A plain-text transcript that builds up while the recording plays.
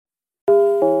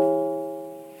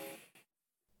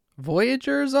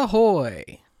Voyagers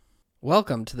ahoy!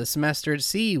 Welcome to the Semester at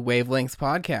Sea Wavelength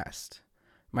podcast.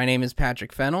 My name is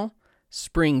Patrick Fennell,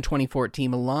 Spring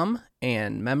 2014 alum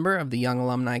and member of the Young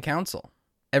Alumni Council.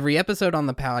 Every episode on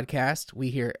the podcast,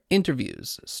 we hear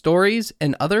interviews, stories,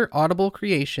 and other audible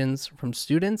creations from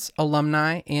students,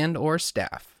 alumni, and or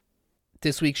staff.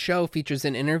 This week's show features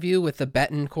an interview with the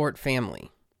Betancourt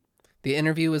family. The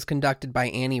interview was conducted by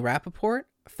Annie Rappeport,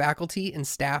 faculty and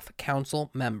staff council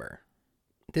member.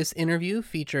 This interview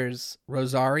features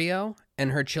Rosario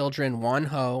and her children Juan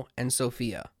Jose and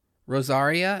Sofia.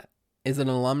 Rosario is an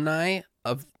alumni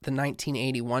of the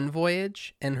 1981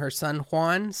 voyage, and her son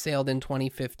Juan sailed in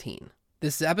 2015.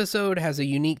 This episode has a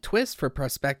unique twist for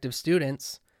prospective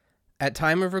students. At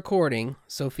time of recording,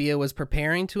 Sofia was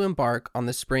preparing to embark on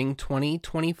the spring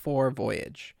 2024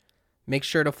 voyage. Make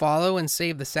sure to follow and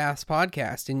save the SAS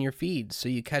podcast in your feed so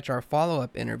you catch our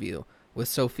follow-up interview with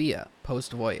Sofia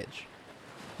post-voyage.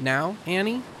 Now,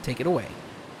 Annie, take it away.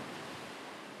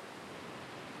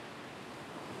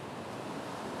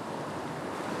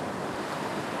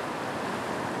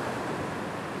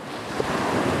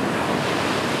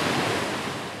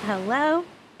 Hello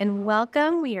and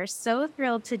welcome. We are so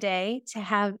thrilled today to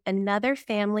have another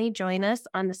family join us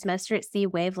on the Semester at Sea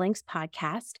Wavelengths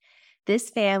podcast. This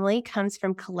family comes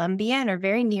from Colombia and are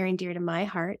very near and dear to my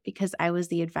heart because I was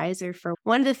the advisor for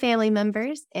one of the family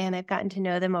members and I've gotten to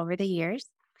know them over the years.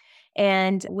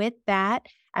 And with that,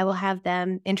 I will have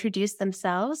them introduce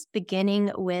themselves,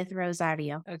 beginning with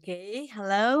Rosario. Okay,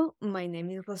 hello. My name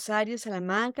is Rosario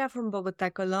Salamanca from Bogota,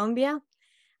 Colombia.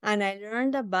 And I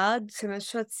learned about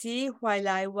semester at sea while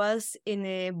I was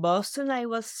in Boston. I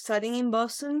was studying in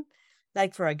Boston,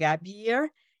 like for a gap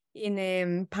year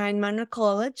in Pine Manor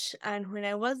College. And when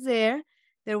I was there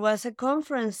was a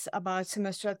conference about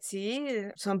semester at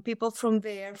sea. Some people from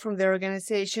there, from the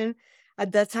organization,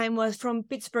 at that time was from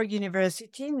Pittsburgh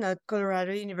University, not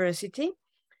Colorado University.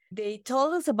 They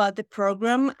told us about the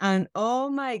program, and oh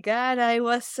my God, I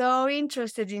was so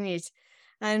interested in it.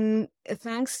 And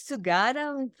thanks to God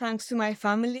and thanks to my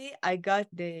family, I got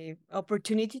the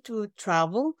opportunity to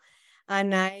travel.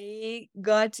 And I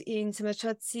got in semester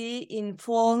at sea in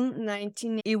fall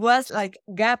 19. It was like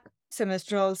gap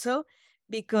semester also,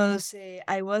 because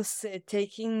I was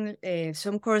taking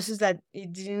some courses that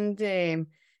it didn't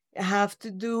have to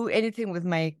do anything with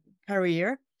my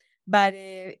career. But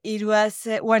it was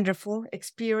a wonderful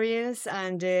experience,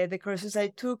 and the courses I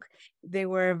took, they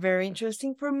were very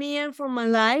interesting for me and for my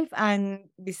life. And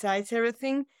besides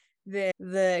everything, the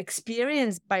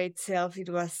experience by itself, it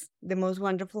was the most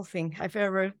wonderful thing I've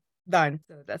ever done.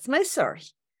 So that's my story.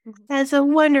 That's a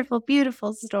wonderful,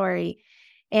 beautiful story.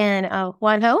 And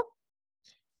Juan Ho?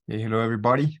 Hey, hello,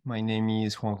 everybody. My name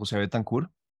is Juan Jose Betancourt,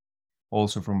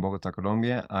 also from Bogota,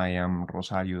 Colombia. I am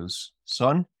Rosario's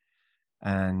son.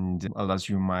 And as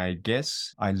you might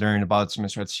guess, I learned about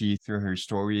semester at sea through her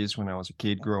stories when I was a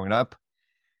kid growing up.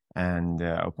 And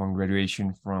upon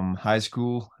graduation from high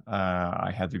school,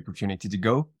 I had the opportunity to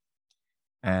go.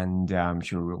 And I'm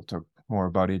sure we'll talk more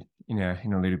about it in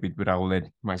a little bit, but I will let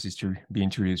my sister be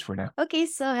introduced for now. Okay,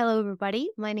 so hello,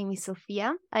 everybody. My name is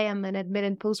Sofia. I am an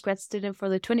admitted postgrad student for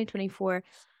the 2024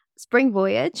 spring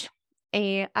voyage.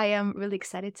 I am really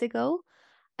excited to go.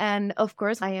 And of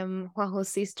course, I am Juan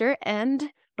Jose's sister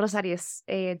and Rosario's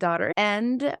daughter.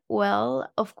 And well,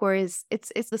 of course,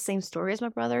 it's the same story as my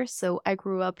brother. So I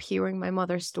grew up hearing my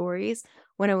mother's stories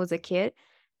when I was a kid.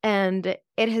 And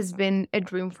it has been a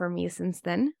dream for me since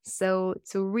then. So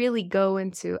to really go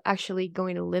into actually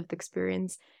going to live the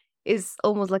experience is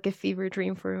almost like a fever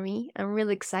dream for me. I'm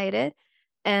really excited.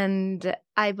 And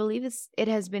I believe it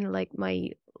has been like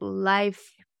my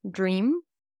life dream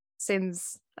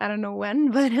since I don't know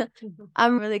when, but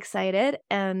I'm really excited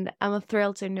and I'm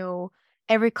thrilled to know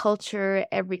every culture,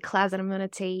 every class that I'm going to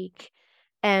take.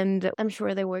 And I'm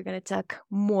sure that we're going to talk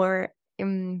more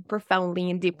profoundly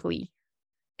and deeply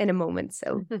in a moment.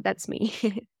 So that's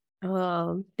me.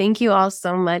 Oh, thank you all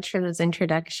so much for those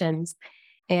introductions.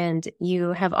 And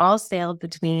you have all sailed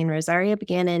between Rosario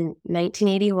began in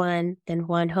 1981, then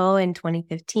Juan Ho in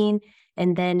 2015.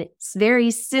 And then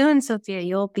very soon, Sofia,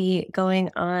 you'll be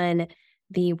going on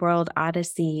the World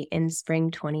Odyssey in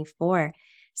spring 24.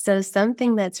 So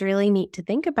something that's really neat to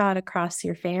think about across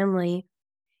your family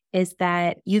is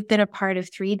that you've been a part of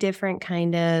three different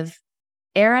kind of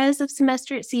eras of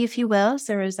semester at sea, if you will.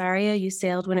 So Rosario, you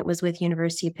sailed when it was with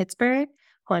University of Pittsburgh.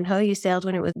 Juan Ho, you sailed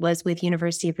when it was with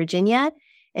University of Virginia.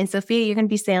 And Sofia, you're going to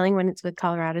be sailing when it's with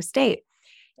Colorado State.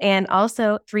 And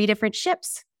also three different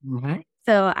ships. Mm-hmm.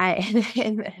 So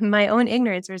in my own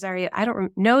ignorance, Rosario, I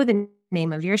don't know the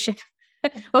name of your ship.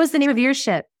 What was the name of your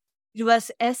ship? It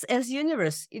was SS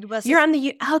Universe. It was You're on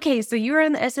the okay. So you were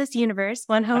on the SS Universe.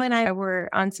 Juan Jose and I were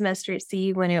on semester at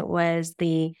sea when it was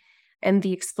the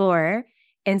Explorer,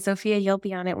 and Sofia, you'll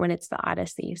be on it when it's the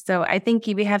Odyssey. So I think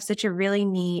we have such a really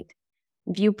neat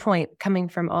viewpoint coming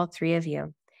from all three of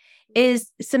you.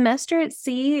 Is semester at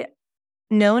sea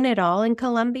known at all in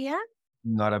Colombia?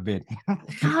 Not a bit.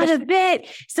 Not a bit.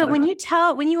 So when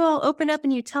you all open up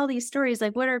and you tell these stories,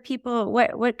 like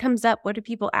what comes up? What do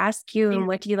people ask you, and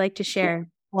what do you like to share?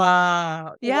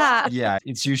 wow. Yeah. Yeah,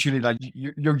 it's usually like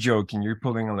you're joking, you're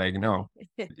pulling a leg. No,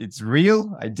 it's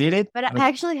real. I did it. But I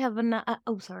actually have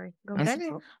sorry. Go ahead.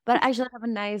 But I actually have a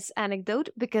nice anecdote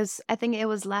because I think it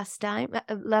was last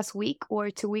week or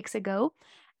 2 weeks ago.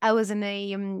 I was in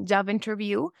a job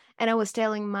interview and I was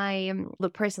telling the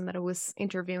person that was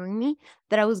interviewing me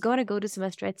that I was going to go to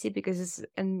semester at sea because it's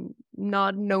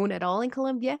not known at all in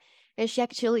Colombia. And she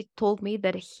actually told me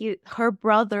that her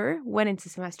brother went into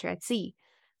semester at sea.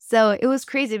 So it was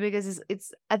crazy because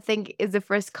I think it's the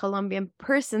first Colombian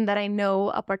person that I know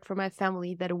apart from my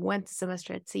family that went to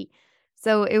semester at sea.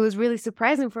 So it was really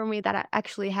surprising for me that it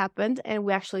actually happened, and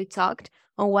we actually talked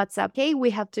on WhatsApp. Hey,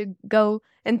 we have to go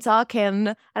and talk and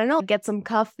I don't know, get some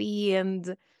coffee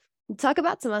and talk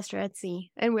about semester at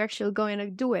sea. And we're actually going to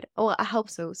do it. Oh, I hope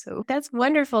so. So That's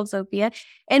wonderful, Sofia.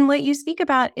 And what you speak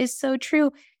about is so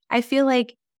true. I feel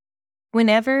like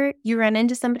whenever you run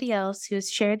into somebody else who has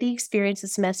shared the experience of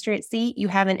semester at sea, you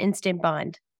have an instant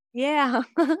bond. yeah.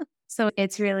 So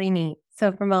it's really neat.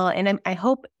 So I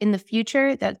hope in the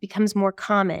future that becomes more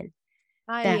common,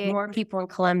 that more people in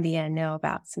Colombia know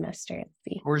about semester at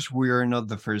sea. Of course, we are not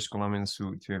the first Colombians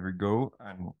to ever go,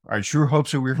 and I sure hope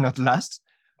so we're not last,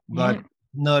 but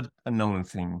not a known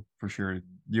thing for sure.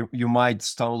 You might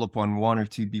stumble upon one or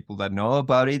two people that know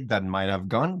about it that might have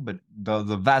gone, but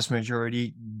the vast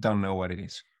majority don't know what it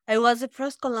is. I was the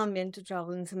first Colombian to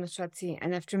travel in semester at sea,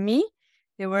 and after me,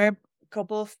 there were a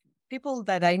couple of people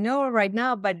that I know right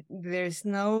now, but there's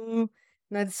not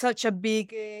such a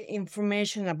big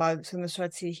information about semester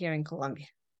at sea here in Colombia.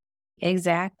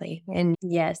 Exactly. And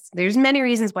yes, there's many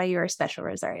reasons why you are special,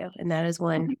 Rosario. And that is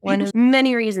one of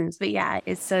many reasons. But yeah,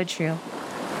 it's so true.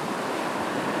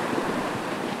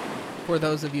 For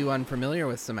those of you unfamiliar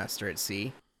with Semester at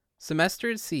Sea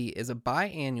is a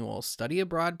biannual study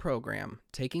abroad program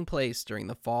taking place during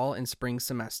the fall and spring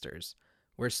semesters,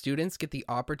 where students get the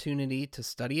opportunity to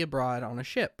study abroad on a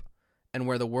ship, and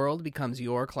where the world becomes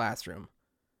your classroom.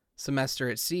 Semester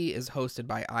at Sea is hosted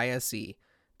by ISE,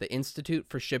 the Institute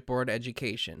for Shipboard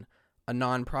Education, a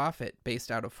nonprofit based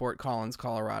out of Fort Collins,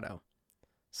 Colorado.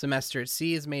 Semester at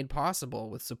Sea is made possible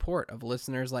with support of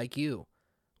listeners like you.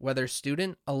 Whether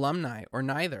student, alumni, or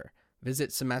neither,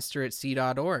 visit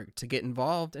semesteratsea.org to get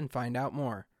involved and find out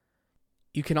more.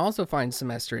 You can also find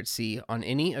Semester at Sea on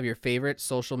any of your favorite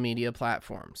social media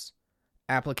platforms.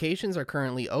 Applications are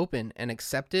currently open and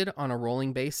accepted on a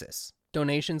rolling basis.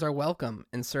 Donations are welcome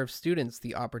and serve students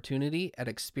the opportunity at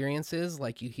experiences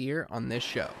like you hear on this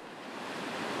show.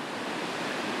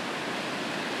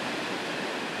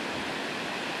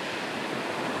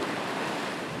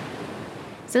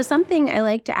 So something I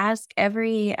like to ask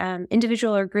every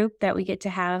individual or group that we get to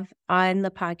have on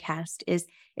the podcast is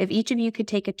if each of you could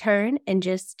take a turn and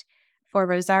just, for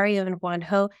Rosario and Juan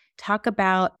Jose, talk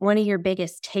about one of your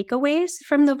biggest takeaways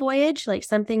from the voyage, like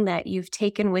something that you've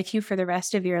taken with you for the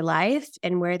rest of your life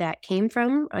and where that came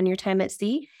from on your time at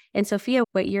sea. And Sofia,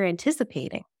 what you're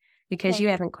anticipating, because you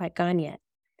haven't quite gone yet.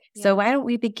 Yeah. So why don't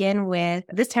we begin with,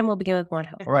 this time we'll begin with Juan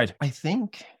Jose. All right. I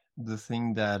think the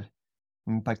thing that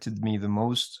impacted me the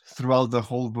most throughout the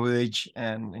whole voyage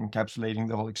and encapsulating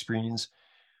the whole experience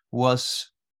was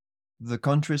the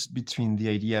contrast between the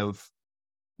idea of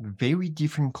very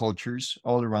different cultures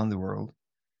all around the world,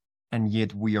 and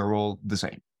yet we are all the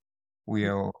same. We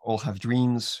all have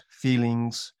dreams,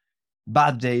 feelings,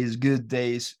 bad days, good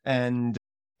days, and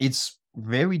it's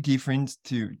very different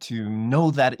to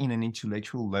know that in an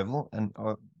intellectual level, and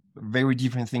a very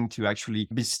different thing to actually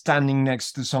be standing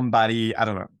next to somebody, I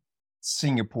don't know,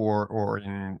 Singapore or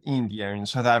in India or in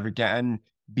South Africa, and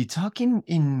be talking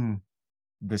in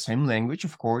the same language,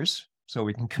 of course, so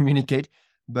we can communicate,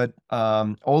 but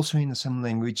also in the same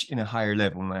language in a higher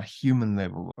level, on a human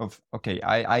level of, okay,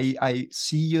 I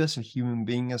see you as a human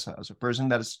being, as a person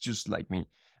that is just like me.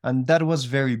 And that was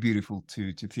very beautiful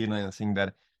to feel, and I think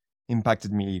that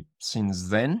impacted me since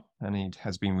then, and it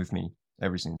has been with me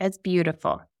ever since. That's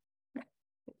beautiful.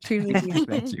 Truly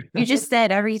Thank you. You just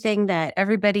said everything that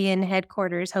everybody in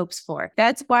headquarters hopes for.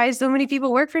 That's why so many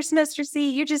people work for Semester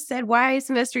C. You just said why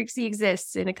Semester C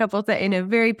exists in a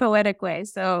very poetic way.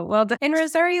 So well done. And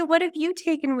Rosario, what have you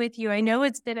taken with you? I know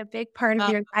it's been a big part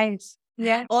of your life.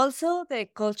 Yeah. Also, the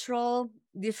cultural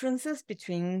differences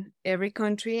between every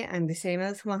country, and the same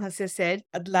as Juan Jose said,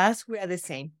 at last we are the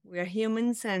same. We are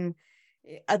humans, and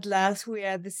at last we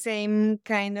are the same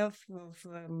kind of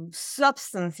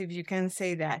substance, if you can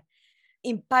say that.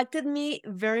 Impacted me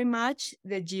very much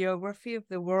the geography of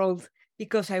the world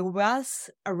because I was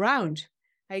around.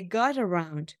 I got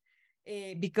around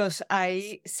because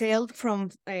I sailed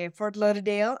from Fort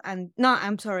Lauderdale and no,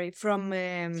 I'm sorry, from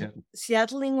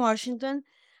Seattle in Washington,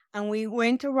 and we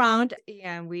went around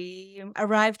and we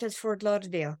arrived at Fort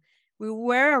Lauderdale. We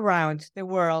were around the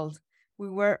world. We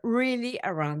were really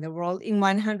around the world in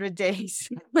 100 days.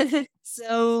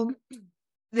 So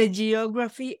the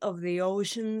geography of the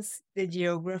oceans, the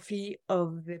geography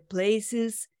of the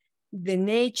places, the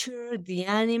nature, the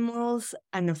animals,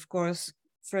 and of course,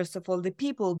 first of all, the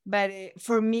people. But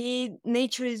for me,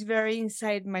 nature is very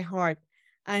inside my heart.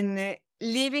 And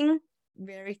living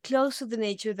very close to the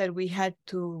nature that we had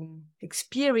to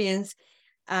experience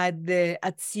at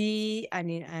sea and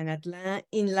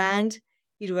inland,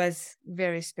 it was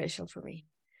very special for me.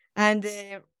 And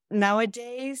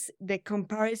nowadays, the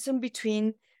comparison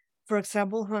between, for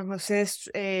example, Juan Jose's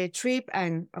trip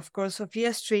and, of course,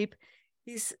 Sofia's trip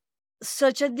is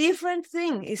such a different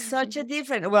thing. It's such a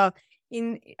different. Well,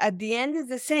 in at the end, it's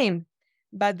the same,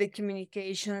 but the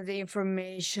communication, the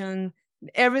information,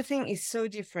 everything is so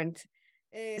different.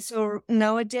 So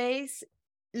nowadays,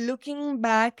 looking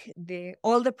back, the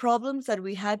all the problems that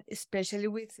we had, especially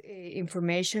with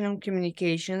information and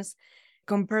communications,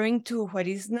 comparing to what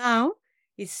is now,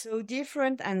 is so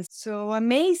different and so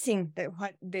amazing that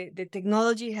what the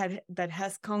technology that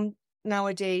has come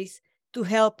nowadays to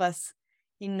help us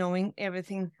in knowing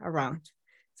everything around.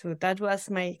 So that was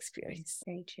my experience.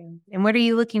 Very true. And what are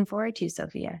you looking forward to,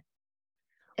 Sophia?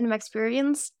 In my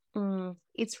experience,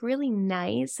 it's really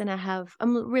nice, and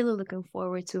I'm really looking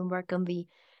forward to embark on the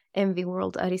MV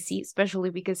World Odyssey, especially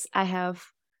because I have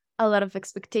a lot of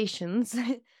expectations,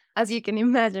 as you can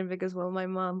imagine, because well, my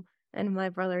mom and my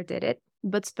brother did it.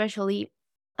 But especially,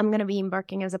 I'm gonna be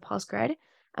embarking as a postgrad.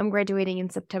 I'm graduating in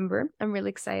September. I'm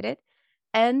really excited,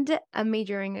 and I'm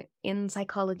majoring in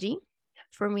psychology.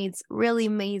 For me, it's really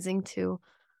amazing to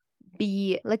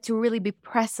really be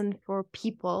present for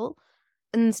people,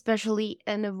 and especially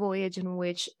in a voyage in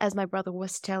which, as my brother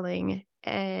was telling,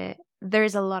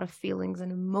 there's a lot of feelings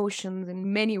and emotions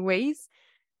in many ways.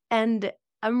 And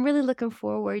I'm really looking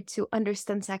forward to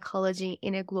understand psychology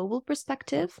in a global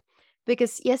perspective,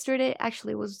 because yesterday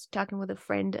actually was talking with a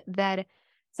friend that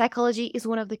psychology is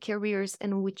one of the careers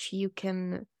in which you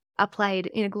can apply it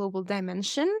in a global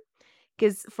dimension.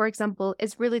 Because, for example,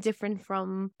 it's really different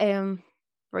from,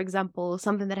 for example,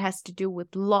 something that has to do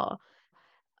with law,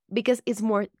 because it's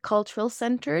more cultural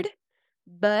centered.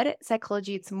 But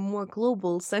psychology, it's more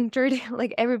global centered.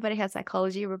 Like everybody has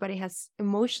psychology, everybody has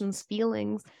emotions,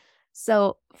 feelings.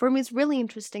 So for me, it's really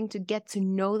interesting to get to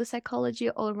know the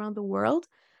psychology all around the world,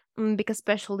 because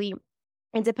especially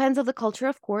it depends on the culture,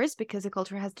 of course, because the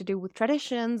culture has to do with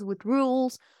traditions, with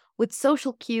rules, with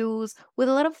social cues, with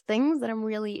a lot of things that I'm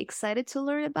really excited to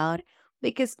learn about.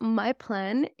 Because my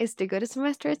plan is to go to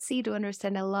semester at sea to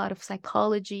understand a lot of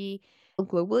psychology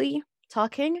globally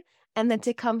talking, and then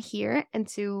to come here and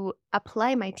to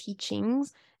apply my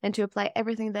teachings and to apply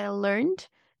everything that I learned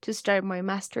to start my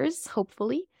master's,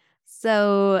 hopefully.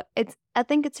 So I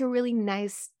think it's a really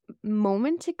nice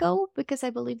moment to go, because I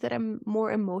believe that I'm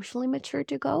more emotionally mature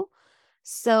to go.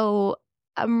 So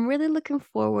I'm really looking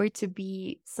forward to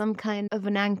be some kind of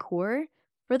an anchor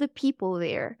for the people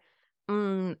there.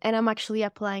 And I'm actually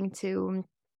applying to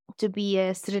be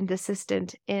a student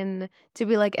assistant to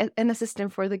be like an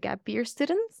assistant for the gap year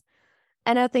students.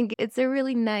 And I think it's a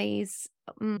really nice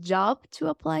job to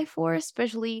apply for,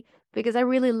 especially because I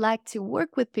really like to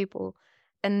work with people.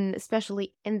 And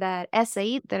especially in that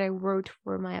essay that I wrote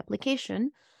for my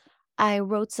application, I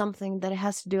wrote something that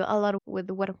has to do a lot with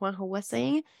what Juanjo was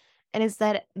saying. And it's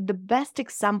that the best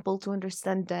example to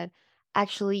understand that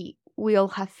actually we all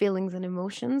have feelings and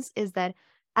emotions is that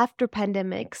after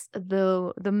pandemics,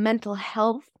 the mental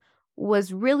health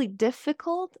was really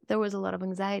difficult. There was a lot of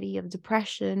anxiety, of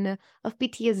depression, of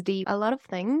PTSD, a lot of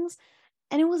things.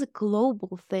 And it was a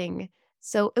global thing.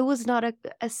 So it was not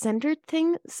a centered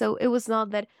thing. So it was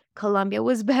not that Colombia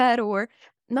was bad, or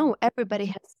no, everybody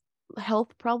has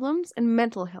health problems and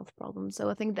mental health problems. So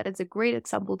I think that it's a great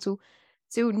example to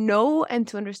know and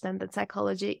to understand that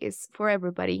psychology is for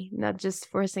everybody, not just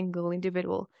for a single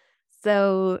individual.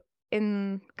 So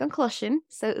in conclusion,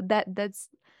 so that's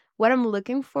what I'm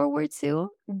looking forward to.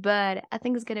 But I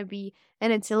think it's gonna be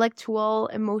an intellectual,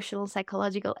 emotional,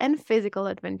 psychological, and physical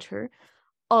adventure,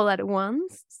 all at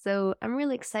once. So I'm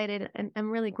really excited and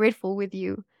I'm really grateful with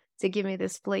you to give me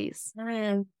this place.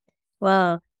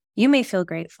 Well, you may feel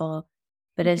grateful,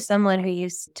 but as someone who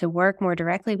used to work more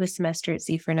directly with Semester at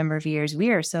Sea for a number of years, we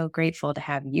are so grateful to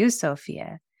have you,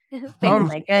 Sofia. Oh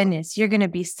my goodness, you're going to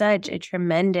be such a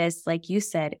tremendous, like you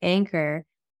said, anchor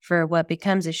for what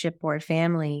becomes a shipboard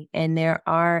family. And it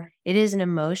is an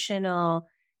emotional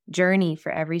journey for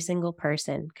every single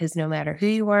person, because no matter who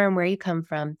you are and where you come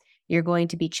from, you're going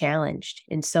to be challenged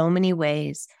in so many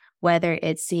ways, whether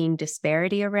it's seeing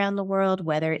disparity around the world,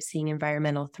 whether it's seeing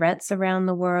environmental threats around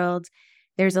the world.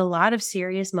 There's a lot of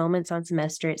serious moments on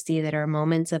Semester at Sea that are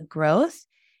moments of growth.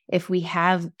 If we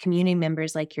have community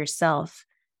members like yourself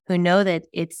who know that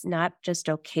it's not just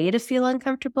okay to feel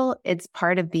uncomfortable, it's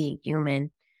part of being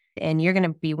human. And you're going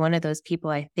to be one of those people,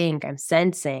 I think, I'm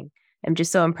sensing. I'm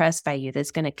just so impressed by you,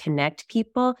 that's going to connect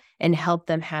people and help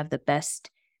them have the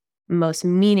best, most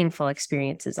meaningful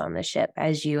experiences on the ship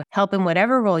as you help in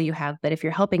whatever role you have. But if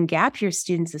you're helping gap year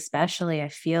students especially, I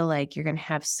feel like you're going to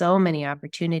have so many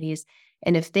opportunities.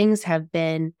 And if things have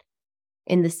been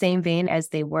in the same vein as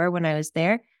they were when I was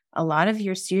there, a lot of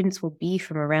your students will be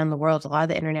from around the world. A lot of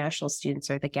the international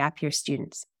students are the gap year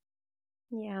students.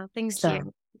 Yeah, thank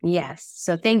you. Yes.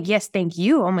 So thank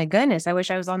you. Oh my goodness. I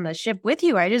wish I was on the ship with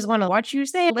you. I just want to watch you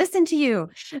listen to you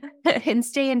and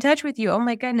stay in touch with you. Oh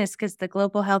my goodness. Because the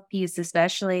global health piece,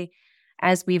 especially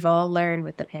as we've all learned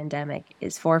with the pandemic,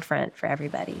 is forefront for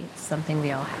everybody. It's something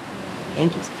we all have.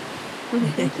 Thank you.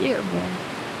 Thank you. Yeah.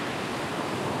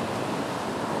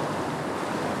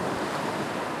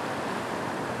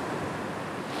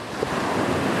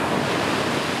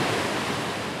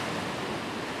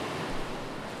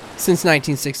 Since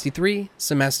 1963,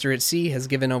 Semester at Sea has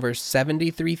given over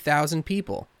 73,000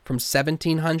 people from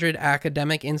 1,700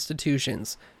 academic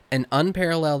institutions an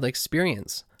unparalleled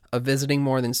experience of visiting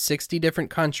more than 60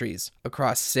 different countries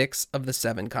across 6 of the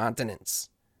 7 continents.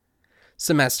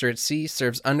 Semester at Sea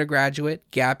serves undergraduate,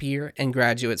 gap year, and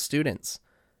graduate students.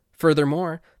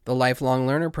 Furthermore, the Lifelong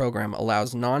Learner Program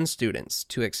allows non-students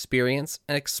to experience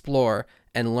and explore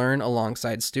and learn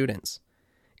alongside students.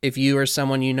 If you or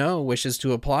someone you know wishes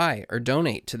to apply or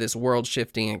donate to this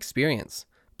world-shifting experience,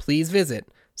 please visit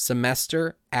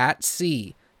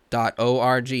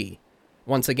semesteratsea.org.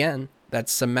 Once again,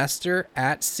 that's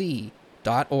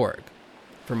semesteratsea.org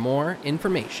for more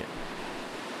information.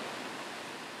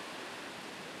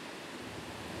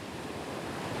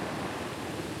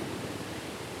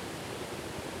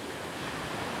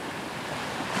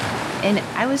 And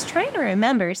I was trying to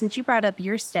remember, since you brought up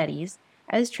your studies,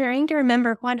 I was trying to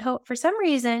remember Juan Ho for some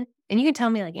reason, and you can tell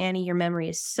me, like, Annie, your memory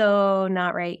is so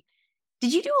not right.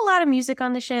 Did you do a lot of music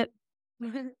on the ship?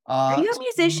 Are you a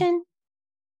musician?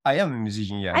 I am a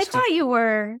musician, yes. I thought you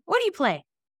were. What do you play?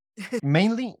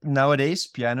 Mainly nowadays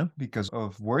piano because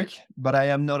of work, but I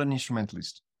am not an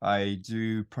instrumentalist. I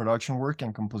do production work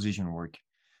and composition work.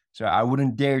 So I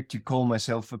wouldn't dare to call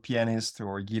myself a pianist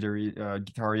or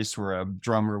guitarist or a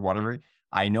drummer or whatever.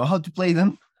 I know how to play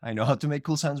them. I know how to make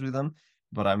cool sounds with them,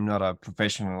 but I'm not a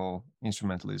professional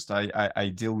instrumentalist.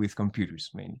 I deal with computers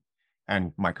mainly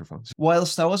and microphones.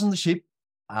 Whilst I was on the ship,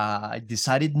 I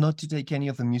decided not to take any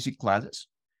of the music classes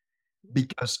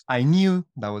because I knew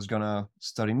that I was going to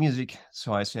study music.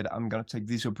 So I said, I'm going to take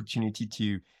this opportunity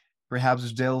to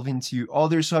perhaps delve into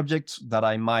other subjects that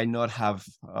I might not have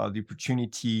the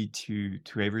opportunity to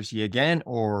ever see again,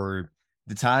 or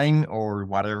the time or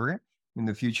whatever in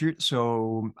the future.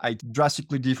 So I took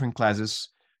drastically different classes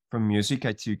from music.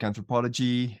 I took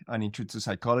anthropology, an intro to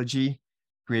psychology,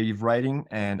 creative writing,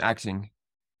 and acting.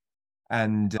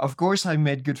 And of course, I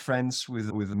made good friends with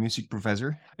a music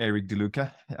professor, Eric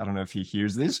DeLuca. I don't know if he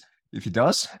hears this. If he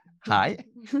does, hi.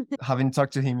 Haven't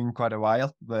talked to him in quite a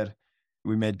while, but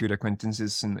we made good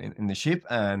acquaintances in the ship.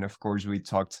 And of course, we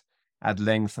talked at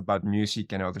length about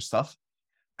music and other stuff.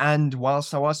 And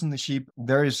whilst I was in the ship,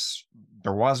 there was,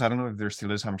 I don't know if there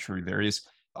still is, I'm sure there is,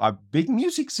 a big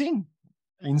music scene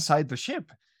inside the ship.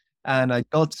 And I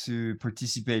got to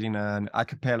participate in an a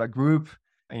cappella group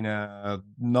in a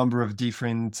number of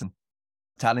different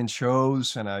talent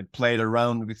shows, and I played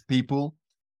around with people.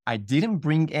 I didn't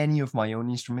bring any of my own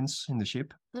instruments in the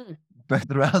ship, but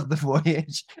throughout the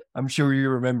voyage, I'm sure you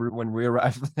remember when we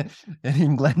arrived in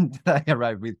England, I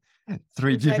arrived with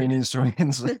 3 different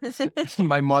instruments,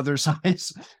 my mother's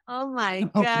size. Oh my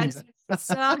gosh.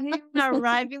 So him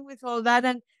arriving with all that,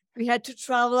 and we had to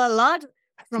travel a lot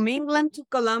from England to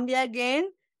Colombia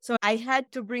again. So I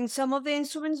had to bring some of the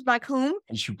instruments back home.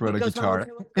 And she brought a because guitar.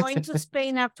 we were going to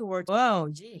Spain afterwards. Oh,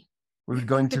 gee. We were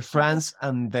going to France,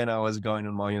 and then I was going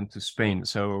on my own to Spain.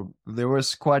 So there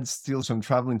was quite still some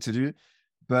traveling to do.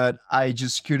 but I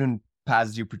just couldn't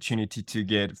pass the opportunity to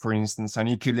get, for instance, an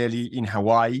ukulele in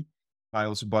Hawaii. I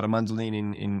also bought a mandolin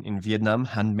in Vietnam,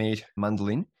 handmade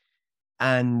mandolin.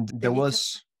 And there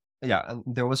was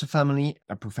a family,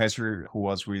 a professor who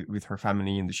was with her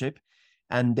family in the ship,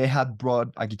 and they had brought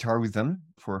a guitar with them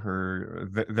for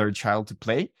their child to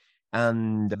play,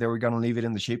 and they were gonna leave it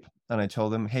in the ship. And I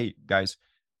told them, hey guys,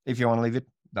 if you want to leave it,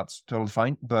 that's totally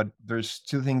fine, but there's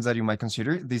two things that you might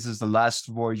consider. This is the last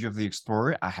voyage of the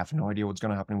explorer. I have no idea what's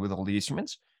going to happen with all the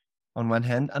instruments on one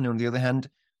hand, and on the other hand,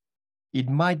 it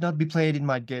might not be played, it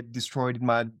might get destroyed, it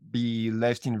might be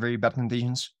left in very bad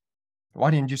conditions.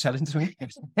 Why didn't you sell it to me?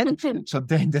 So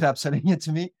they ended up selling it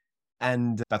to me,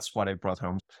 and that's what I brought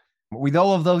home. With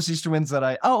all of those instruments that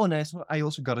I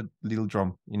also got a little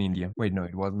drum in India. Wait, no,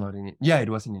 it was not in, it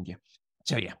was in India.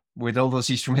 So yeah, with all those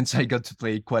instruments, I got to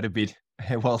play quite a bit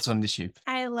whilst on the ship.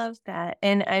 I love that.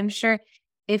 And I'm sure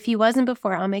if he wasn't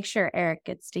before, I'll make sure Eric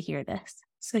gets to hear this,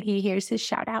 so he hears his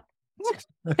shout out.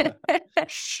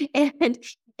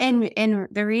 And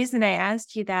the reason I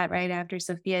asked you that right after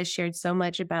Sofia shared so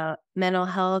much about mental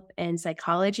health and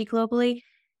psychology globally,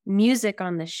 music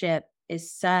on the ship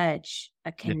is such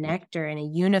a connector and a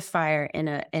unifier,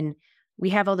 and we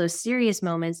have all those serious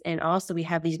moments, and also we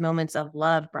have these moments of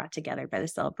love brought together by the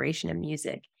celebration of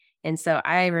music. And so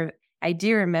I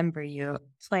do remember you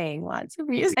playing lots of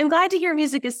music. I'm glad to hear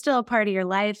music is still a part of your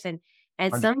life, and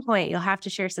at some point you'll have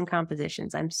to share some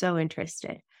compositions. I'm so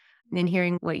interested in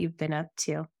hearing what you've been up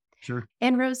to. Sure.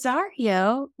 And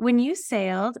Rosario, when you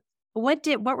sailed, what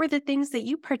were the things that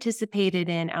you participated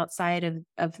in outside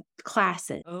of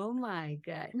classes? Oh my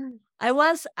God. I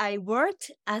worked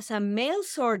as a mail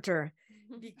sorter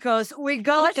because we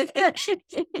got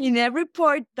in every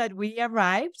port that we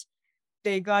arrived,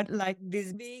 they got like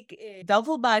these big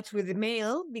duffel bags with the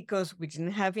mail because we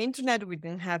didn't have internet, we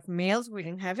didn't have mails, we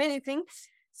didn't have anything.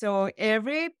 So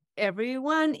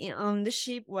everyone on the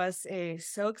ship was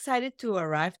so excited to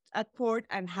arrive at port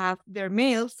and have their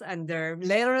mails and their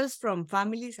letters from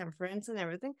families and friends and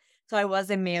everything. So I was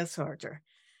a mail sorter.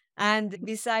 And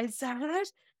besides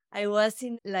that, I was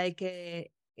in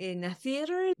in a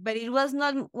theater, but it was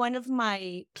not one of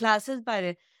my classes,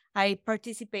 but I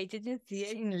participated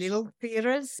in little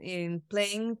theaters in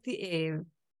playing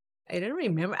I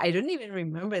don't even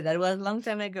remember. That was a long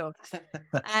time ago.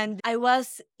 And I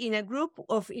was in a group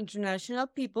of international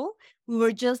people. We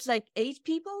were just like 8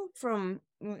 people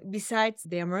besides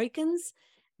the Americans,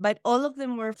 but all of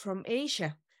them were from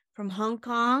Asia, from Hong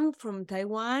Kong, from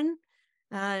Taiwan,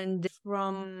 and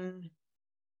from,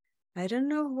 I don't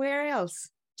know where else.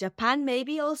 Japan,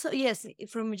 maybe also. Yes,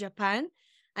 from Japan.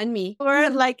 And me. We were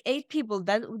like 8 people.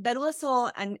 That was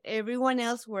all. And everyone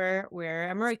else were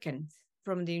Americans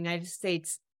from the United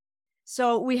States.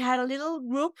 So we had a little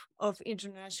group of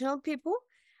international people,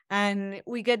 and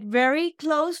we got very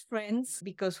close friends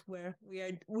because we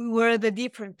were the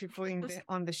different people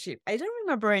on the ship. I don't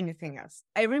remember anything else.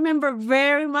 I remember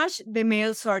very much the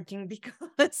mail sorting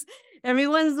because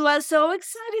everyone was so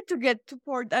excited to get to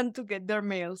port and to get their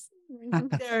mails,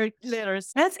 their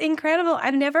letters. That's incredible.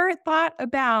 I've never thought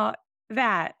about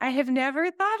that. I have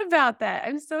never thought about that.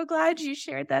 I'm so glad you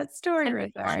shared that story,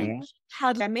 Rosario.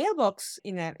 Had a mailbox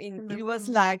it was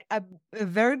like a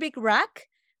very big rack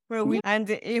where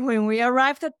when we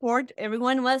arrived at port,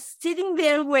 everyone was sitting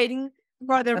there waiting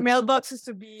for their mailboxes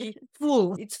to be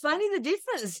full. It's funny the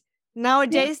difference.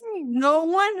 Nowadays, no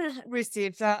one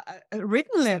receives a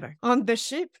written letter on the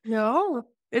ship. No,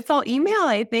 it's all email,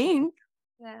 I think.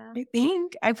 Yeah.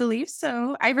 I believe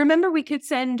so. I remember we could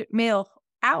send mail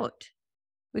out.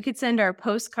 We could send our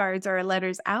postcards or our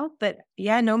letters out, but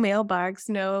no mailbox,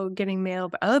 no getting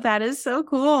mail. Oh, that is so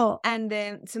cool. And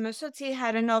then Semester T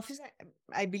had an office,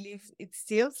 I believe it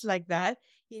still like that,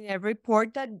 in every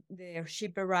port that the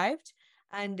ship arrived.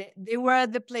 And they were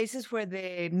the places where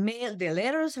the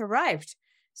letters arrived.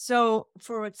 So,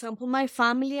 for example, my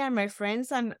family and my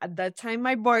friends, and at that time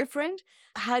my boyfriend,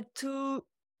 had to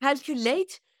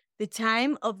calculate the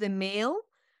time of the mail.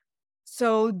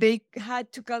 So they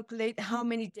had to calculate how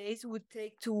many days it would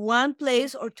take to one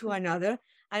place or to another.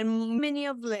 And many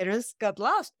of the letters got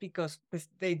lost because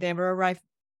they never arrived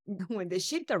when the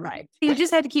ship arrived. You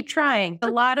just had to keep trying. A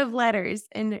lot of letters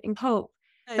and hope.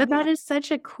 But that is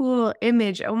such a cool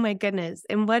image. Oh my goodness.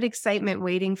 And what excitement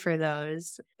waiting for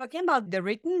those. Talking about the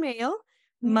written mail,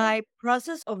 my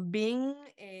process of being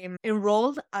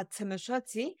enrolled at Semester at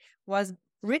Sea was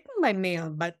written by mail,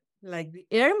 but like the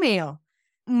air mail.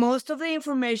 Most of the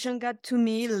information got to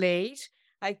me late.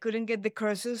 I couldn't get the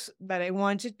courses that I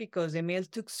wanted because the mail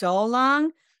took so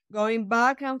long going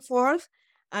back and forth.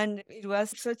 And it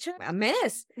was such a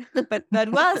mess. But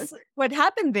that was what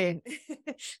happened then.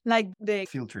 Like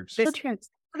Field trips. the Field trips.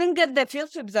 I couldn't get the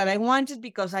field trips that I wanted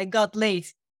because I got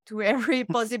late to every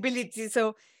possibility.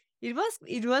 So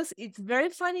it's very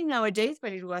funny nowadays,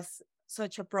 but it was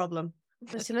such a problem.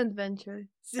 It's an adventure.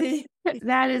 See?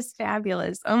 That is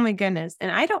fabulous. Oh my goodness.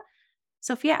 And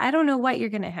Sophia, I don't know what you're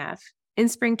going to have in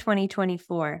spring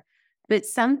 2024, but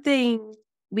something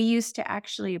we used to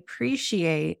actually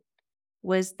appreciate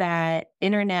was that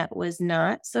internet was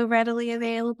not so readily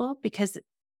available because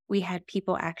we had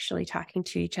people actually talking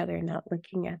to each other and not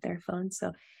looking at their phones.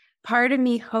 So part of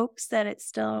me hopes that it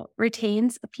still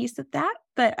retains a piece of that,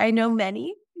 but I know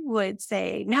many would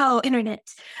say, no, internet.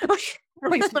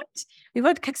 we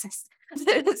want access.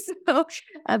 So,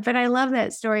 but I love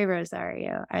that story,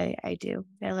 Rosario. I do.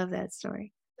 I love that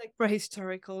story. Like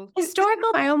prehistorical.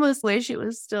 Historical, I almost wish it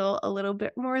was still a little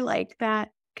bit more like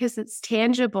that because it's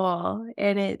tangible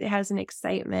and it has an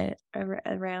excitement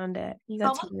around it.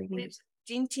 That's Someone really with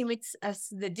Dean Timmons as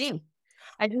the dean.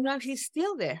 I don't know if he's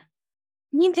still there.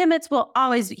 Dean Timmons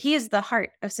he is the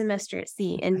heart of Semester at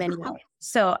Sea in many ways.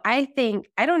 So I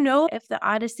don't know if the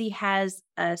Odyssey has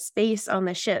a space on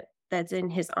the ship that's in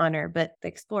his honor, but the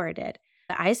Explorer did.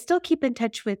 I still keep in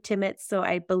touch with Timmons, so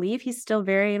I believe he's still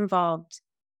very involved.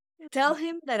 Tell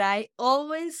him that I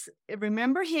always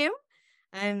remember him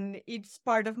and it's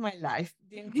part of my life,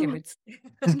 Dean Timmons.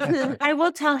 I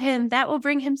will tell him. That will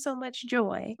bring him so much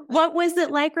joy. What was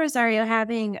it like, Rosario,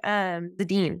 having the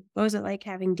dean? What was it like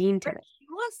having Dean Timmons? He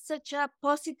was such a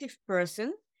positive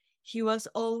person. He was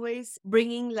always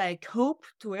bringing like hope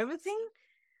to everything.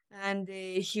 And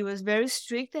he was very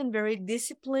strict and very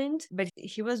disciplined, but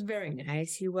he was very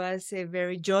nice. He was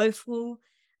very joyful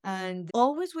and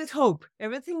always with hope.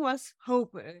 Everything was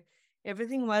hope.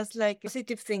 Everything was like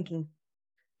positive thinking.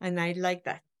 And I like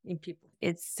that in people.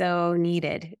 It's so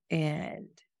needed and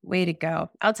way to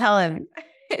go. I'll tell him.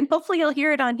 And hopefully he'll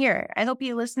hear it on here. I hope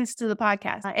he listens to the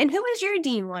podcast. And who is your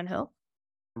dean, Juan Jose?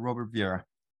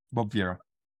 Bob Vieira.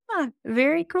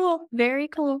 Very cool. Very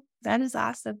cool. That is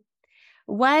awesome.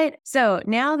 So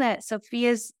now that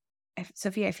Sophia,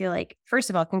 I feel like,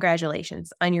 first of all,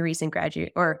 congratulations on your recent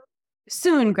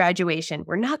soon graduation.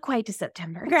 We're not quite to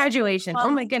September. Graduation.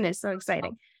 Oh my goodness. So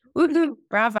exciting. Woo-hoo.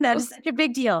 Bravo. That is such a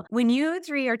big deal. When you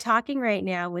three are talking right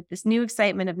now with this new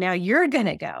excitement of now you're going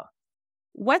to go,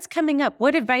 what's coming up?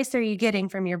 What advice are you getting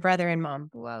from your brother and mom?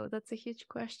 Wow, that's a huge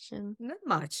question. Not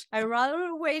much. I'd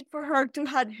rather wait for her to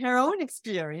have her own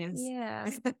experience. Yeah.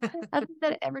 I think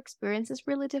that every experience is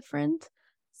really different.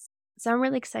 So I'm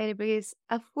really excited because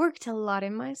I've worked a lot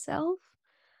in myself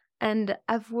and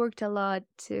I've worked a lot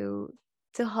to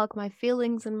hug my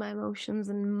feelings and my emotions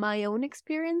and my own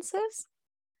experiences.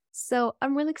 So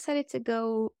I'm really excited to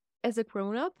go as a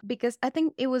grown-up because I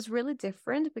think it was really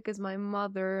different because my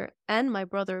mother and my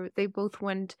brother, they both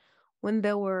went when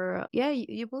they were,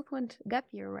 you both went gap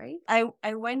year, right?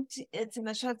 I went at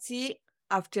semester at sea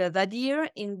after that year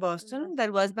in Boston.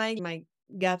 That was my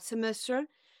gap semester.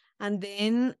 And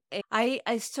then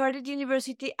I started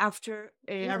university after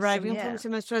arriving from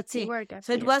semester at sea.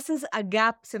 So it wasn't a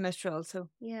gap semester also.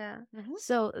 Yeah.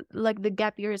 So like the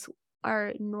gap years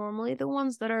are normally the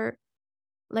ones that are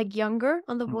like younger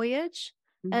on the voyage.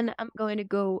 And I'm going to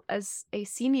go as a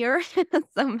senior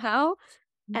somehow.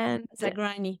 And as a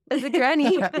granny. As a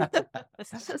granny.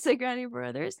 As a granny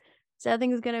brothers. So I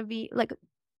think it's going to be like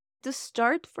to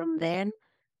start from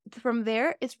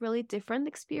there, it's really different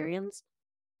experience.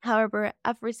 However,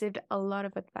 I've received a lot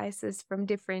of advices from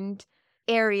different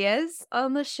areas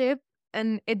on the ship,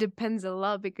 and it depends a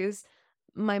lot because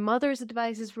my mother's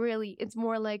advice is it's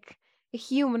more like a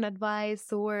human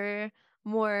advice or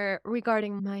more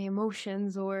regarding my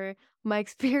emotions or my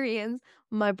experience.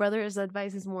 My brother's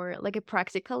advice is more like a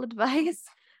practical advice.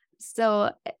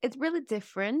 So it's really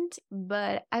different,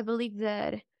 but I believe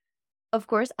that, of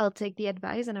course, I'll take the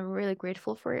advice and I'm really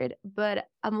grateful for it, but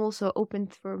I'm also open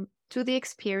to the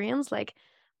experience. Like,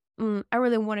 I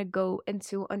really want to go and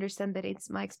to understand that it's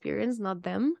my experience, not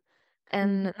them,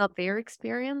 and not their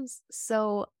experience.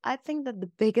 So I think that the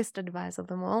biggest advice of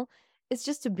them all is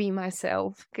just to be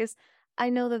myself, because I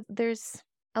know that there's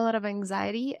a lot of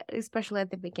anxiety, especially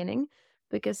at the beginning,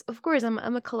 because of course I'm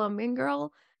a Colombian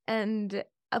girl, and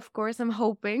of course I'm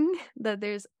hoping that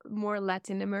there's more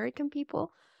Latin American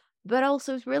people. But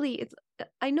also,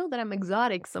 I know that I'm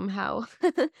exotic somehow.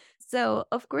 So,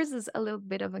 of course, there's a little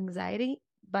bit of anxiety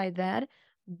by that.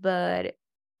 But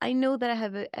I know that I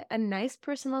have a nice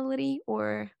personality,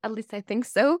 or at least I think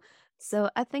so.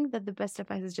 So, I think that the best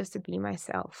advice is just to be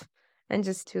myself and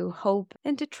just to hope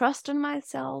and to trust on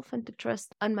myself and to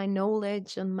trust on my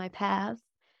knowledge, on my path.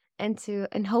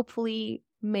 and hopefully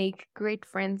make great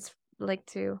friends,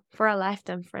 for a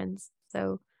lifetime friends.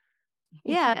 So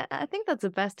yeah, I think that's the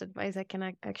best advice I can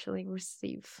actually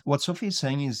receive. What Sophie is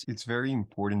saying is it's very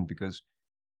important because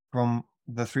from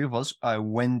the three of us, I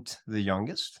went the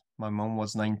youngest. My mom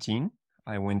was 19.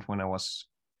 I went when I was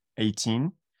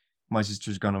 18. My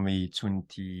sister's gonna be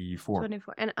 24.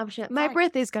 24. And my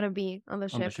birthday is going to be on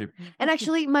the On the ship. ship. And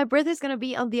actually, my birthday is going to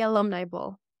be on the alumni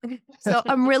ball. So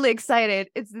I'm really excited.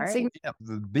 It's All right. Yeah,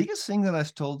 the biggest thing that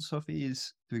I've told Sophie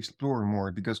is to explore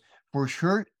more because for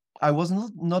sure I was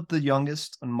not the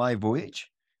youngest on my voyage,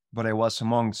 but I was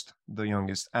amongst the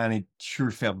youngest, and it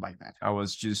sure felt like that. I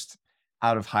was just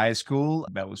out of high school.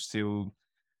 I was still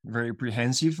very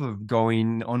apprehensive of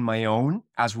going on my own,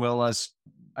 as well as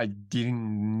I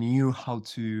didn't knew how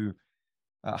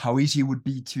easy it would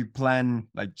be to plan,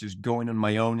 like just going on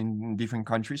my own in different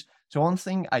countries. So one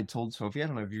thing I told Sophie, I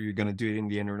don't know if you're gonna do it in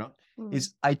the end or not,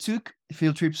 is I took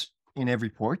field trips in every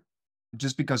port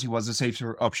just because it was a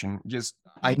safer option. Just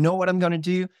I know what I'm gonna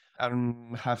do. I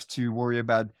don't have to worry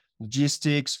about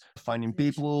logistics, finding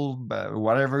people,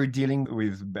 whatever, dealing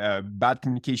with bad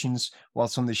communications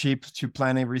whilst on the ship to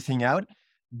plan everything out.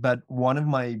 But one of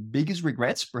my biggest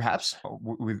regrets, perhaps,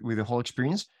 with the whole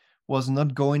experience, was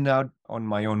not going out on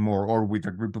my own more or with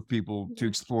a group of people to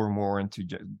explore more and to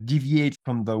deviate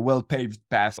from the well-paved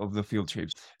path of the field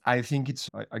trips. I think it's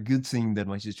a good thing that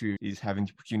my sister is having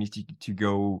the opportunity to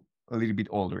go a little bit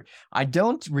older. I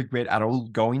don't regret at all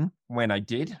going when I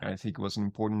did. I think it was an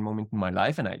important moment in my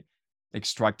life and I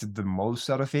extracted the most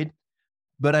out of it.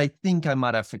 But I think I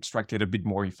might have extracted a bit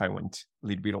more if I went a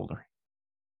little bit older.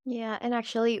 Yeah, and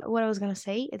actually what I was going to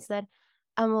say is that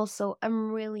I'm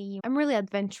really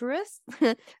adventurous.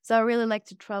 So I really like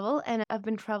to travel, and I've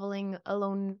been traveling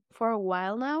alone for a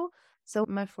while now. So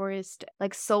my first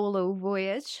solo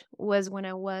voyage was when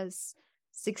I was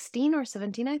 16 or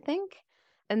 17, I think.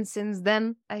 And since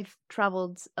then I've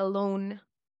traveled alone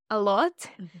a lot.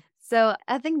 So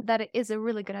I think that is a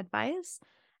really good advice.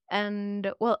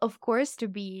 And well, of course,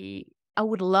 I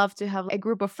would love to have a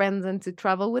group of friends and to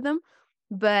travel with them,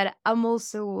 but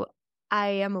I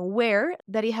am aware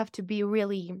that you have to be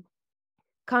really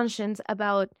conscious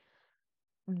about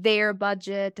their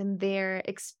budget and their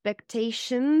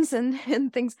expectations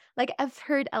and things. Like, I've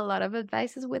heard a lot of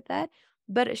advices with that,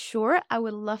 but sure, I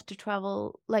would love to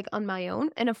travel on my own,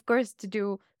 and of course to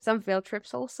do some field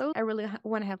trips also. I really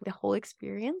want to have the whole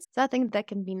experience. So I think that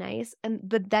can be nice,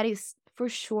 but that is for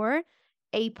sure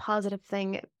a positive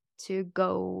thing to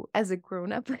go as a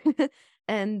grown-up.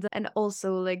 And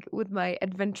also with my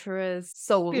adventurous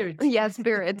soul. Spirit. Yeah,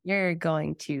 spirit. You're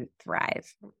going to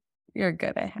thrive. You're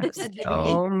gonna have At the so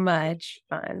beginning. much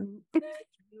fun. You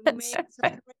make some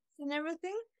friends and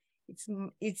everything.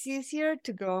 It's easier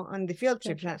to go on the field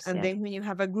trips, and yeah. then when you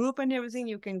have a group and everything,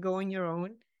 you can go on your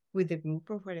own with the group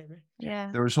or whatever.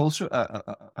 Yeah. There was also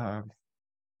a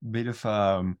bit of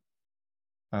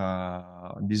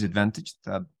disadvantage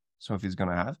that Sophie's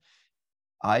gonna have.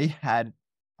 I had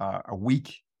a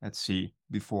week at sea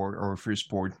before our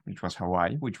first port, which was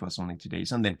Hawaii, which was only 2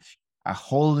 days, and then a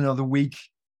whole another week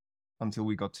until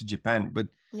we got to Japan. But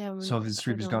Yeah. so this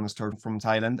trip is gonna start from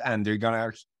Thailand, and they're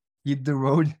gonna hit the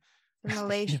road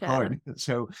Malaysia. hard.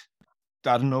 So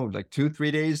I don't know,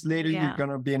 2-3 days later, Yeah. you're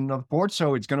gonna be in another port.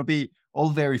 So it's gonna be all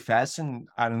very fast, and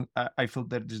I felt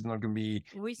that there's not gonna be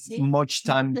We see. much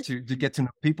time to get to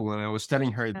know people. And I was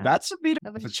telling her that's a bit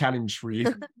of a challenge for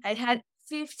you. I had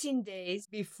 15 days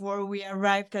before we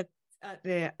arrived at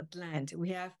the land.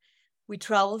 We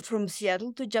traveled from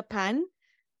Seattle to Japan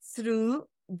through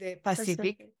the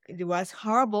Pacific. It was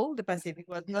horrible. The Pacific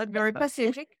was not very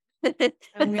Pacific.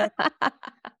 And we had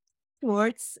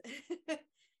towards.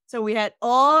 So we had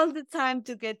all the time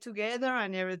to get together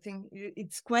and everything.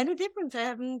 It's quite a difference. I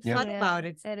haven't thought about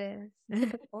it. It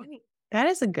is. That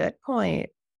is a good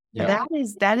point. Yeah.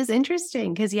 That is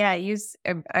interesting because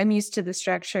I'm used to the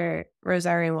structure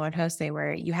Rosario and Juan Jose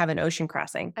where you have an ocean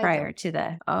crossing prior to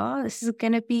this is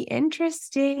going to be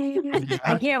interesting. Yeah.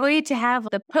 I can't wait to have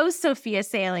the post Sofia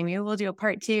sailing. Maybe we'll do a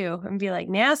part 2 and be like,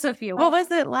 now Sofia, what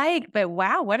was it like? But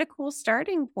wow, what a cool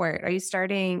starting port. You're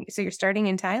starting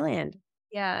in Thailand.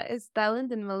 Yeah, it's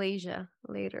Thailand and Malaysia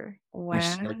later. Wow. Which,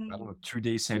 I don't know, 2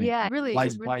 days sailing. Yeah, really.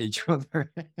 Flies by each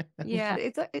other. Yeah,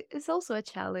 it's also a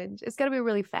challenge. It's got to be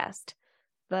really fast,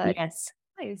 but Yes.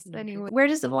 nice anyway. Where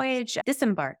does the voyage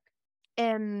disembark?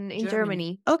 And in Germany.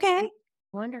 Germany, Okay.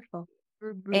 Wonderful.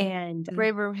 And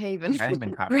Bremerhaven.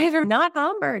 Braver, not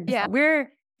Hamburg. Yeah.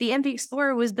 Where the MV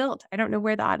Explorer was built. I don't know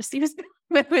where the Odyssey was built,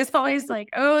 but it was always like,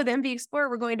 oh, the MV Explorer,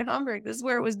 we're going to Hamburg. This is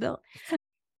where it was built.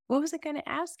 What was I going to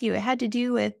ask you? It had to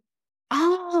do with,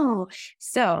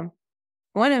 so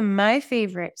One of my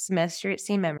favorite semester at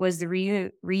sea memories was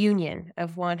the reunion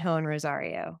of Juan Jose and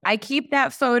Rosario. I keep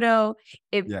that photo.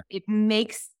 It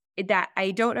makes that,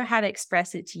 I don't know how to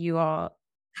express it to you all,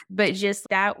 but just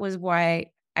that was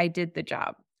why I did the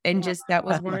job. And just that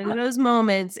was one of those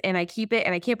moments, and I keep it,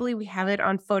 and I can't believe we have it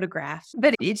on photograph.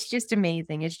 But it's just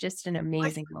amazing. It's just an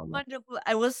amazing moment. Wonderful.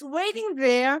 I was waiting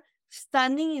there,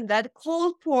 standing in that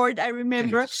cold port, I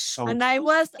remember, and I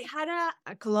had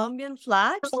a Colombian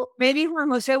flag. So maybe Juan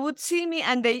Jose would see me,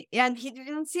 and he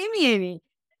didn't see me any.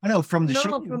 I know from the ship.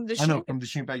 From the I know ship. from the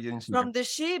ship. I didn't see From you. the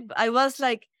ship, I was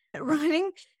like running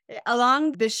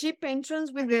along the ship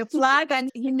entrance with the flag,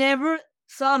 and he never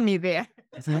saw me there.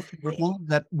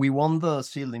 That we won the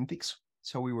Sea Olympics,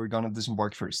 so we were gonna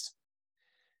disembark first,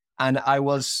 and I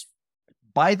was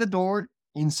by the door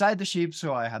inside the ship,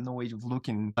 so I had no way of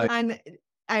looking. And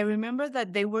I remember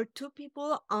that there were two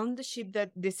people on the ship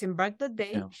that disembarked that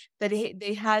day. That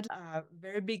they had a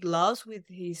very big loss with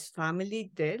his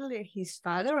family dead, like his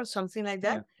father or something like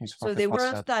that. So they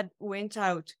were that went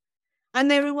out,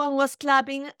 and everyone was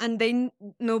clapping, and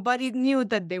nobody knew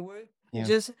that they were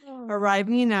just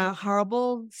arriving in a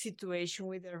horrible situation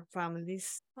with their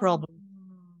family's problem.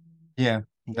 Yeah,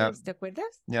 ¿Te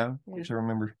acuerdas? Yeah, I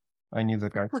remember. I knew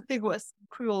that guy. It was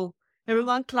cruel.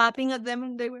 Everyone clapping at them,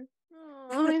 and they were.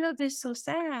 Oh my God, that's so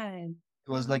sad.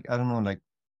 It was like, I don't know, like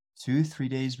 2-3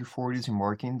 days before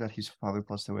disembarking that his father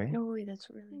passed away. Oh, that's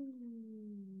really.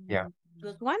 Yeah. It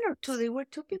was one or two. There were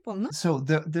two people, no? So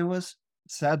there was,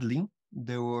 sadly,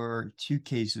 there were 2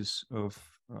 cases of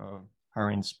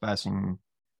parents passing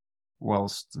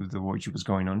whilst the voyage was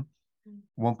going on.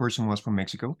 One person was from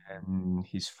Mexico, and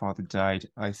his father died,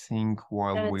 I think,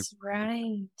 while That's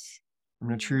right. I'm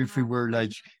not sure if we were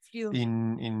like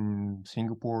in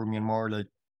Singapore, Myanmar, like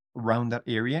around that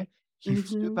area. He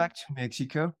flew back to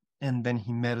Mexico, and then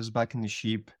he met us back in the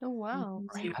ship. Oh, wow.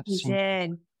 He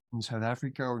did. In South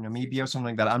Africa or Namibia or something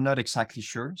like that. I'm not exactly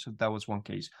sure. So that was one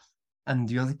case. And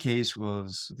the other case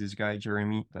was this guy,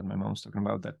 Jeremy, that my mom's talking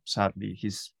about, that sadly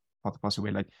his father passed away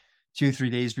like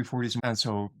 2-3 days before this. And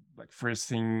so like first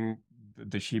thing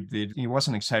the ship did, it was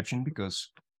an exception because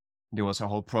there was a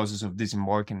whole process of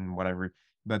disembarking and whatever,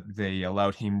 but they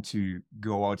allowed him to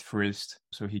go out first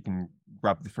so he can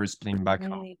grab the first plane back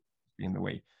home in the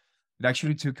way. It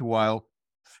actually took a while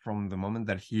from the moment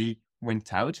that he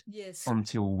went out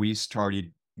until we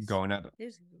started going out.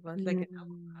 It was like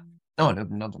no,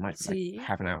 not like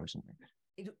half an hour or something.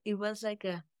 It was like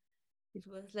a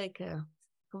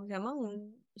 ¿cómo se llama?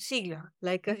 Un siglo,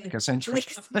 like a century.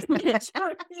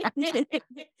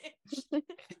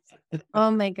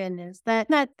 Oh my goodness,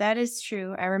 that is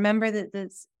true. I remember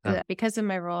that because of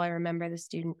my role, I remember the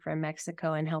student from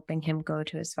Mexico and helping him go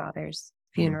to his father's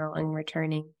funeral and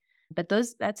returning. But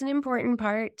that's an important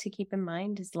part to keep in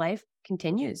mind is life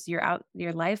continues. Your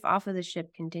life off of the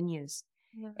ship continues.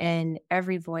 Yeah. And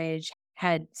every voyage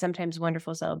had sometimes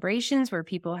wonderful celebrations where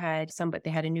people they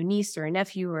had a new niece or a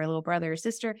nephew or a little brother or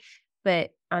sister. But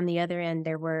on the other end,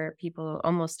 there were people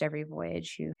almost every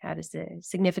voyage who had a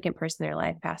significant person in their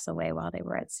life pass away while they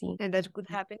were at sea. And that could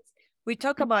happen. We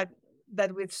talked about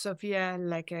that with Sofia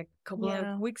like a couple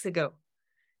of weeks ago.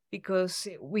 Because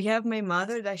we have my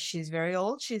mother that she's very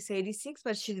old. She's 86,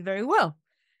 but she's very well.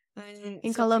 And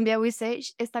in Colombia, we say,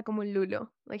 está como un lulo.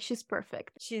 Like, she's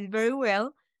perfect. She's very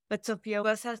well. But Sofia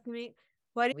was asking me,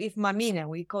 what if Mamina,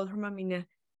 we call her Mamina,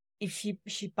 if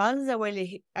she passes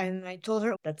away? And I told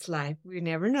her, that's life. We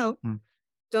never know.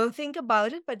 Don't think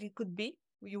about it, but it could be.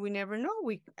 We never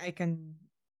know. I can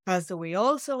pass away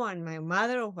also, and my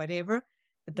mother or whatever.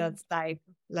 But that's life.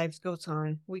 Life goes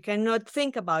on. We cannot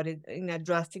think about it in a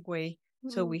drastic way.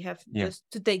 So we have just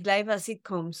to take life as it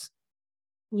comes.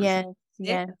 Yes.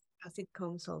 As it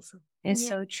comes also. It's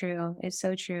so true. It's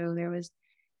so true. There was,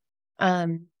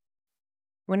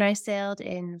 when I sailed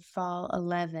in fall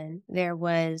 11, there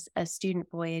was a student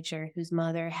voyager whose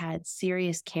mother had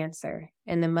serious cancer,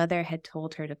 and the mother had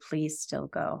told her to please still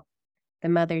go. The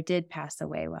mother did pass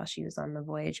away while she was on the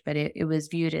voyage, but it was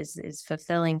viewed as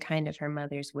fulfilling kind of her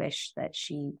mother's wish that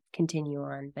she continue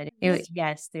on. But there's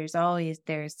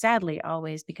sadly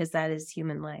always, because that is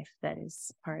human life. That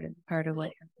is part of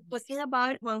what happens. Talking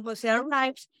about Juan Jose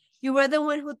arrived, you were the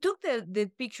one who took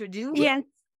the picture, didn't you? Yeah.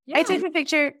 I took a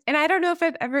picture, and I don't know if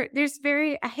I've ever, there's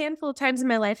a handful of times in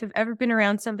my life I've ever been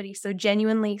around somebody so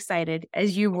genuinely excited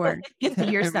as you were to see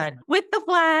your son with the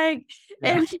flag.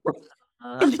 And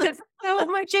just so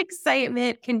much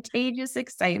excitement, contagious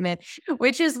excitement,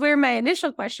 which is where my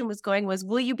initial question was going was,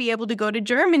 will you be able to go to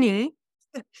Germany?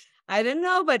 I don't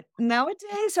know, but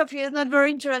nowadays Sofia is not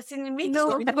very interested in me.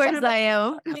 No, of course I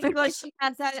am. Because she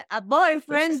has a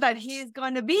boyfriend, but he's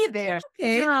going to be there.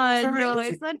 Okay. No,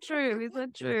 it's not true. It's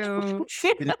not true.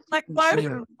 Like,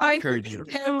 I encourage you.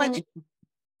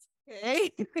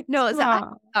 Okay. No, so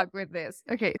I'm stuck with this.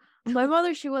 Okay. My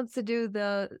mother, she wants to do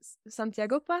the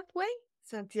Santiago pathway.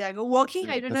 Santiago walking.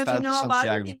 I don't know if you know about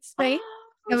it in Spain.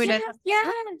 I mean,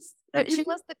 yes. She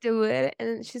wants to do it,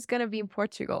 and she's gonna be in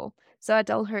Portugal. So I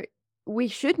told her we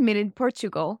should meet in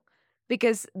Portugal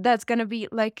because that's gonna be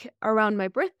like around my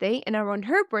birthday and around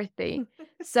her birthday.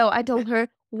 So I told her,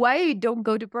 why you don't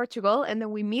go to Portugal, and then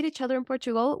we meet each other in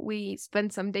Portugal. We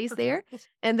spend some days there,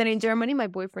 and then in Germany my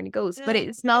boyfriend goes. But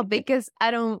it's not because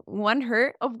I don't want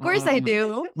her. Of course I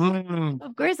do.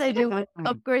 Of course I do.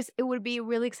 Of course it would be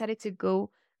really excited to go,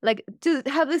 like to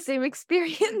have the same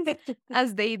experience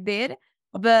as they did.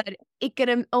 But it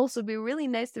can also be really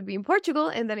nice to be in Portugal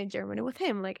and then in Germany with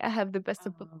him. Like I have the best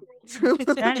of both worlds.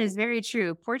 That is very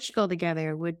true. Portugal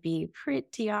together would be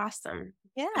pretty awesome.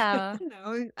 Yeah.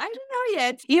 No, I don't know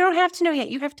yet. You don't have to know yet.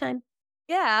 You have time.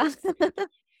 Yeah.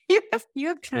 You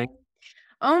have time.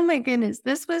 Oh my goodness.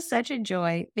 This was such a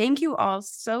joy. Thank you all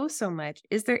so much.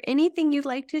 Is there anything you'd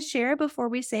like to share before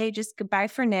we say just goodbye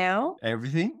for now?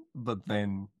 Everything, but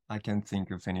then I can't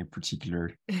think of any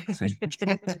particular thing.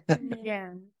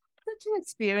 Yeah. Such an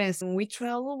experience. When we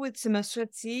travel with Semester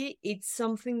at Sea, it's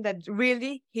something that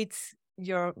really hits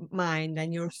your mind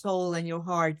and your soul and your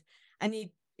heart. And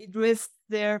it rests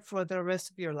there for the rest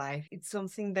of your life. It's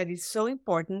something that is so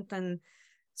important and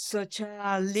such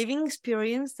a living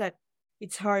experience that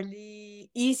it's hardly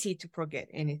easy to forget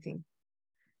anything.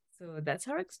 So that's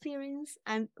our experience.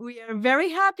 And we are very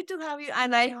happy to have you.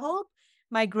 And I hope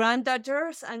my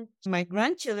granddaughters and my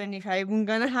grandchildren, if I'm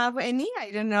going to have any,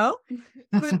 I don't know,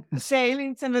 could sail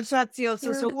in Semester at Sea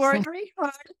also. So work very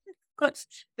hard. Because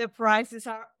the prices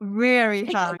are very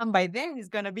high. And by then it's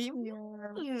going to be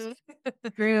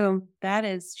True. That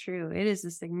is true. It is a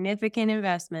significant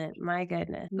investment. My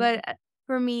goodness. But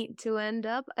for me to end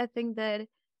up, I think that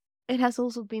it has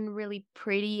also been really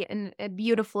pretty and a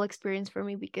beautiful experience for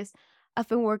me because I've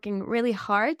been working really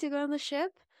hard to go on the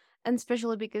ship, and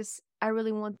especially because I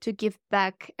really want to give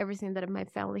back everything that my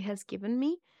family has given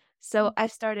me. So I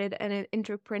started an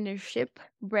entrepreneurship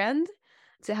brand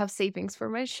to have savings for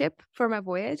my ship, for my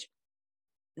voyage.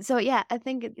 So yeah, I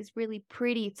think it is really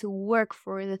pretty to work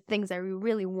for the things I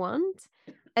really want.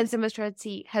 And Semester at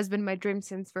Sea has been my dream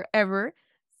since forever.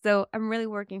 So I'm really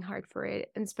working hard for it,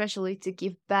 and especially to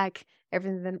give back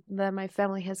everything that my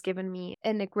family has given me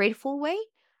in a grateful way.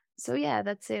 So yeah,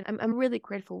 that's it. I'm really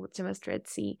grateful with Semester at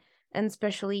Sea, and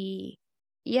especially,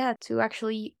 yeah, to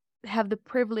actually have the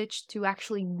privilege to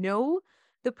actually know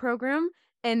the program,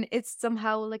 and it's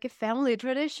somehow like a family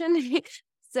tradition.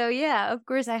 So yeah, of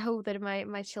course, I hope that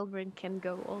my children can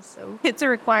go also. It's a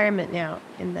requirement now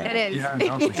in the. It is. Yeah,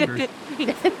 no, for sure.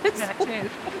 Exactly.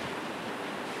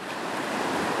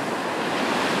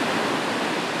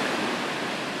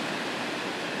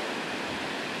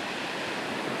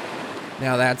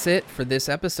 Now that's it for this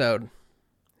episode.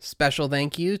 Special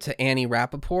thank you to Annie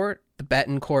Rappeport, the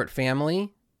Betancourt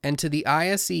family, and to the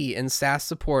ISE and SAS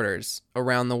supporters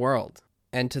around the world,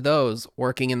 and to those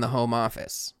working in the home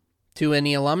office. To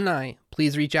any alumni,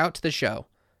 please reach out to the show.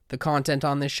 The content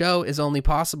on this show is only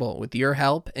possible with your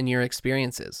help and your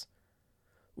experiences.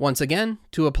 Once again,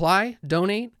 to apply,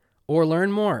 donate, or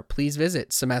learn more, please visit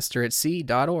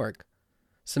semesteratsea.org.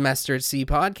 Semester at Sea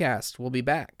podcast will be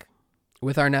back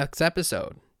with our next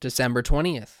episode, December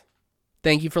 20th.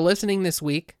 Thank you for listening this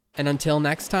week, and until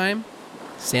next time,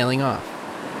 sailing off.